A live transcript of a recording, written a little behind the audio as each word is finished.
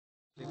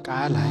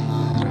ቃላይ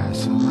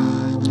ራስ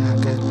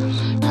ማኛገር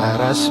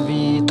ፈረስ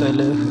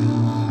ቢጥልህ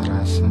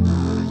ራስ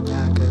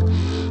ማኛገር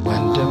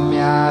ወንድም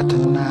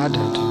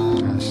ያትናደድ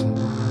ራስ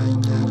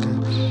ማኛገር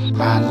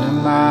ማንም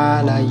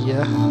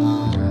አላየህ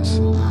ራስ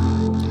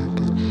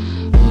ማኛገር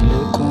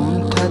ይልቁን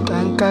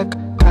ተጠንቀቅ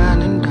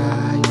ቀን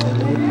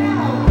እንዳይጥልህ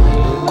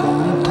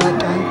ይልቁን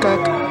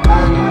ተጠንቀቅ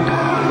ቀን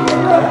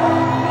እንዳይጥልህ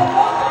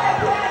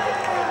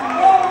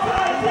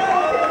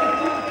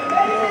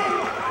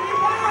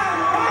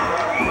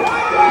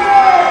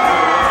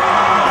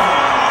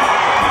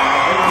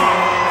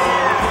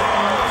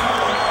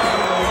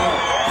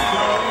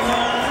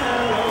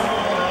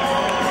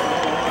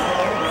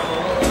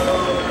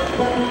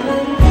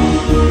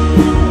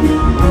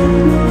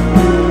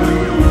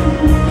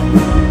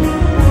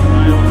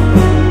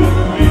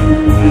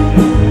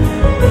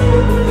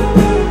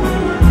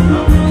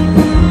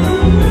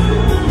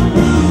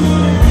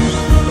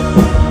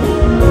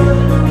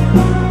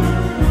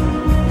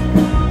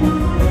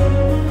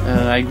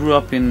I grew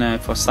up in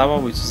Kfar Saba,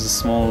 which is a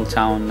small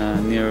town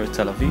near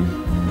Tel Aviv.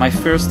 My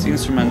first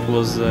instrument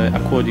was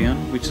accordion,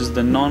 which is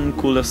the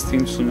non-coolest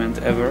instrument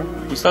ever.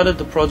 We started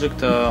the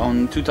project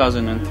on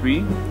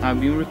 2003. I've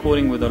been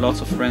recording with a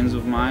lot of friends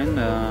of mine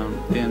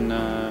and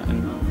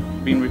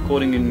been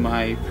recording in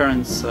my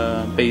parents'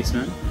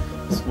 basement.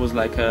 This was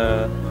like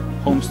a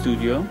home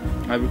studio.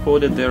 I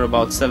recorded there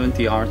about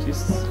 70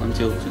 artists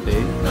until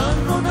today.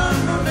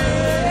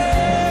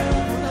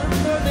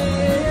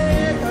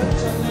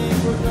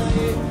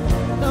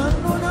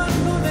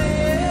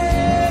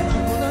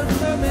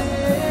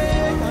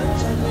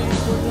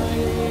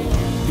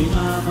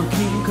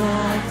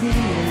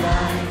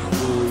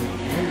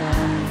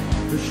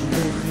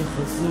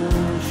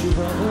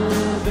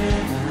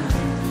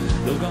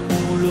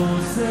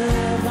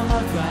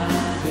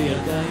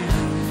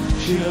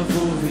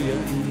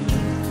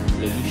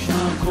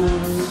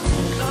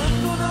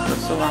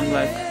 So I'm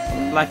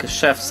like a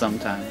chef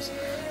sometimes,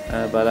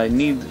 but I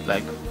need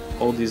like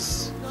all these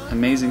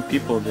amazing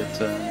people that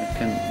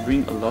can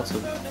bring a lot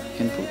of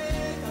input.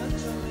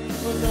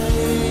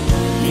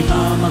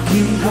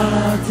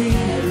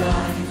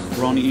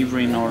 Ronnie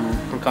Ivrin on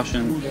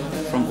percussion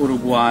from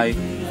Uruguay,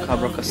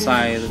 Cabra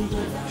Kasai,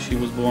 she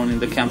was born in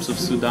the camps of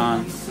Sudan,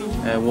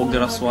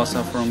 Wogder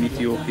Aswasa from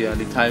Ethiopia,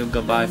 Litayel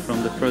Gabai from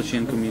the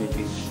Persian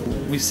community.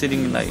 We're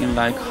sitting in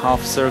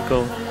half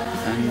circle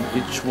and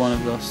each one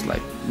of us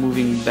like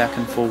moving back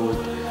and forward.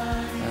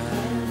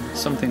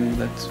 Something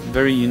that's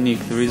very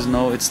unique.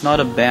 It's not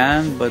a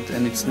band,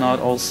 and it's not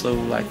also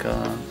like a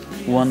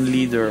one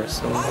leader.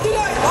 So.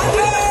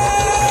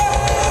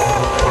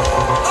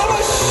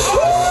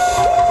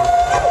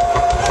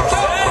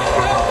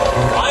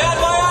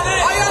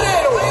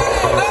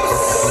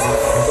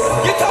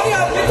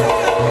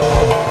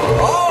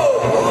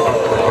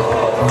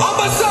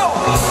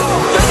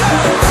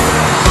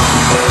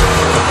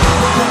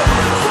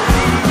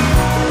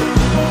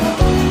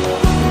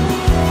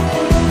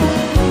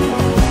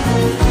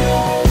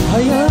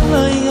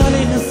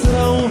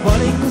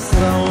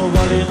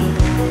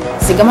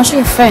 זה גם משהו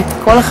יפה,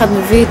 כל אחד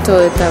מביא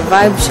איתו את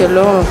הווייב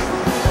שלו,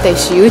 את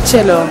האישיות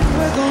שלו.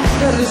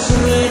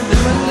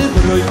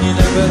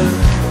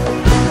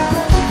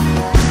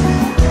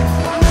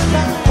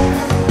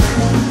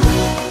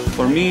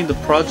 For me,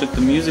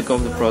 the music of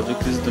the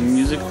project is the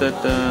music that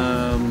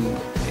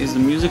is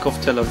the music of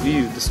Tel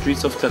Aviv, the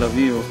streets of Tel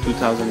Aviv of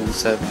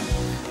 2007.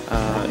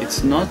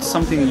 It's not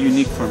something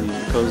unique for me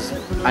because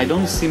I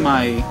don't see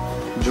my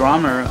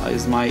drummer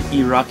as my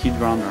Iraqi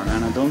drummer, and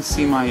I don't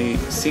see my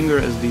singer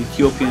as the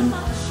Ethiopian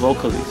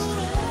vocalist.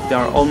 They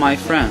are all my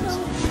friends.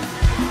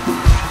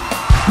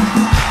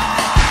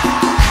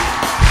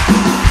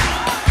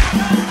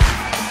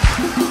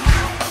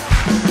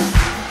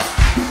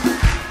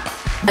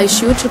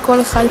 האישיות של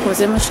כל אחד פה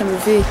זה מה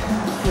שמביא,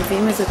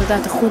 מביאים את זה, אתה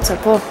יודעת, החוצה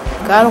פה,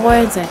 הקהל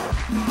רואה את זה.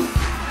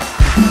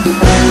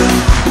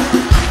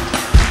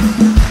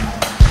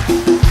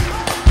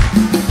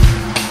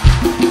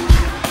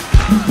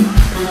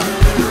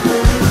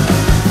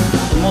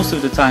 Most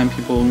of the time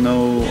people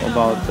know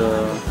about the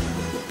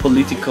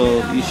political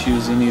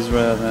issues in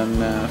Israel and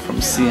from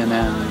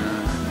CNN,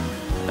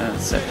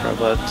 etc.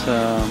 But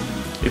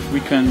if we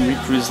can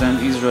represent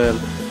Israel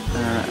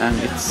and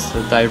its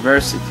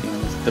diversity,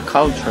 the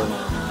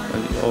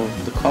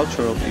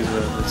culture of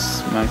Israel, this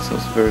makes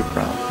us very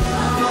proud.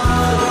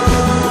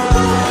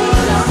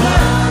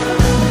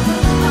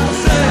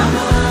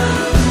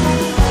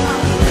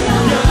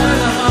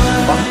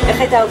 איך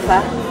הייתה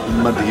ההופעה?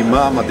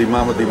 מדהימה,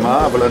 מדהימה,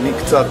 מדהימה, אבל אני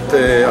קצת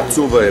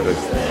עצוב הערב.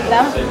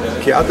 למה?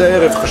 כי עד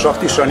הערב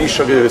חשבתי שאני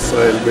שגריר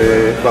ישראל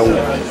באו"ם.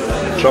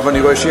 עכשיו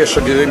אני רואה שיש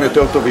שגרירים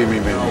יותר טובים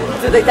ממנו.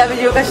 זאת הייתה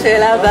בדיוק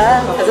השאלה הבאה,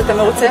 אז אתה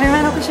מרוצה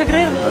ממנו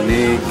כשגריר?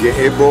 אני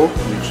גאה בו,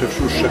 אני חושב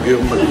שהוא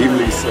שגריר מדהים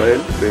לישראל,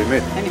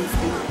 באמת. אני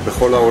מסכים.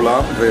 בכל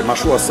העולם, ומה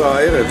שהוא עשה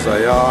הערב זה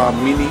היה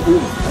מיני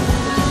או"ם.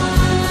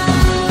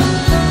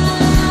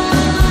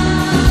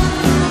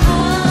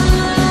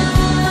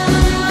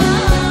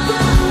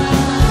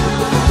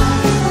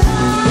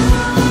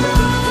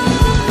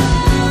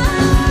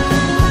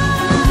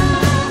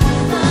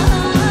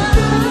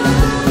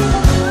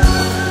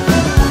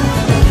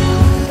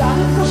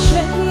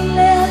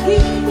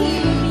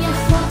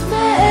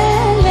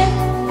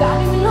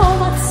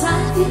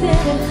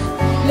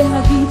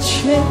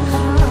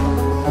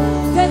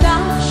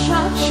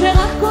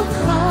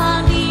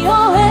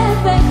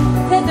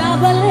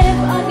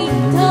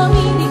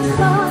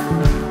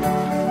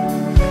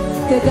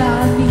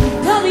 תדע אני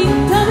תמיד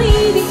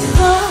תמיד איתך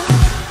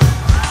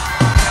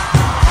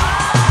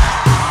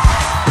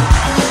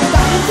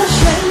גם אם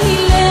קשה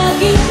לי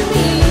להגיד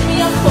מילים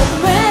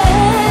יפות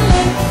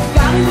ואלה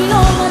גם אם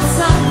לא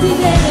מצאתי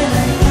דרך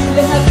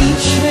להגיד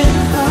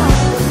שמך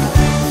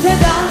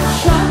תדע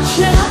שם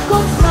שרק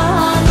אותך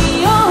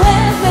אני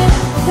אוהבת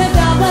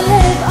תדע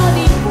בלב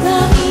אני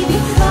תמיד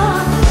איתך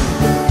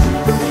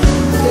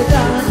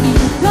תדע אני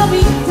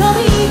תמיד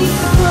תמיד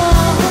איתך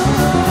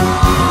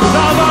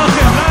תודה רבה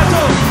לכם, לילה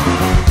טוב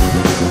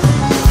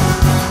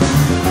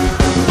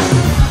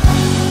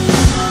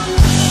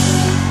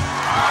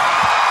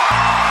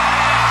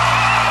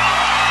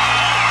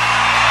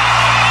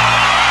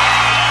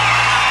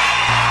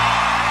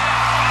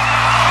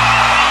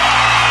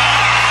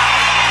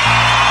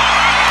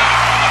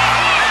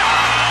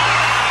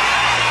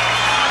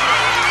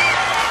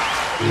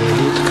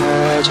ሌሊት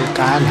ከጭቃ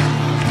ላይ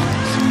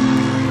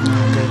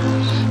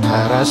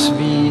ፈረስ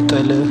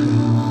ቢጥልህ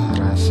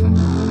ራስ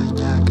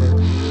ማኛገር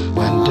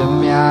ወንድም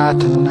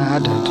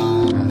ያትናደድ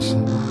ራስ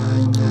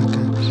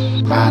ማኛገር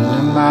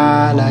ማንም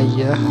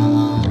አላየህ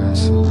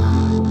ራስ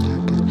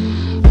ማኛገር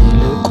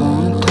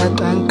ይልቁን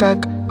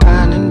ተጠንቀቅ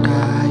ቀን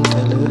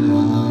እንዳይጥልህ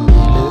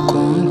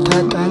ይልቁን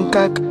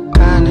ተጠንቀቅ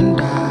ቀን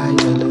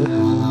እንዳይጥልህ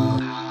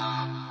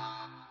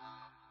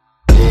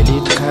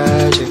ሌሊት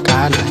ከጭቃ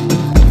ላይ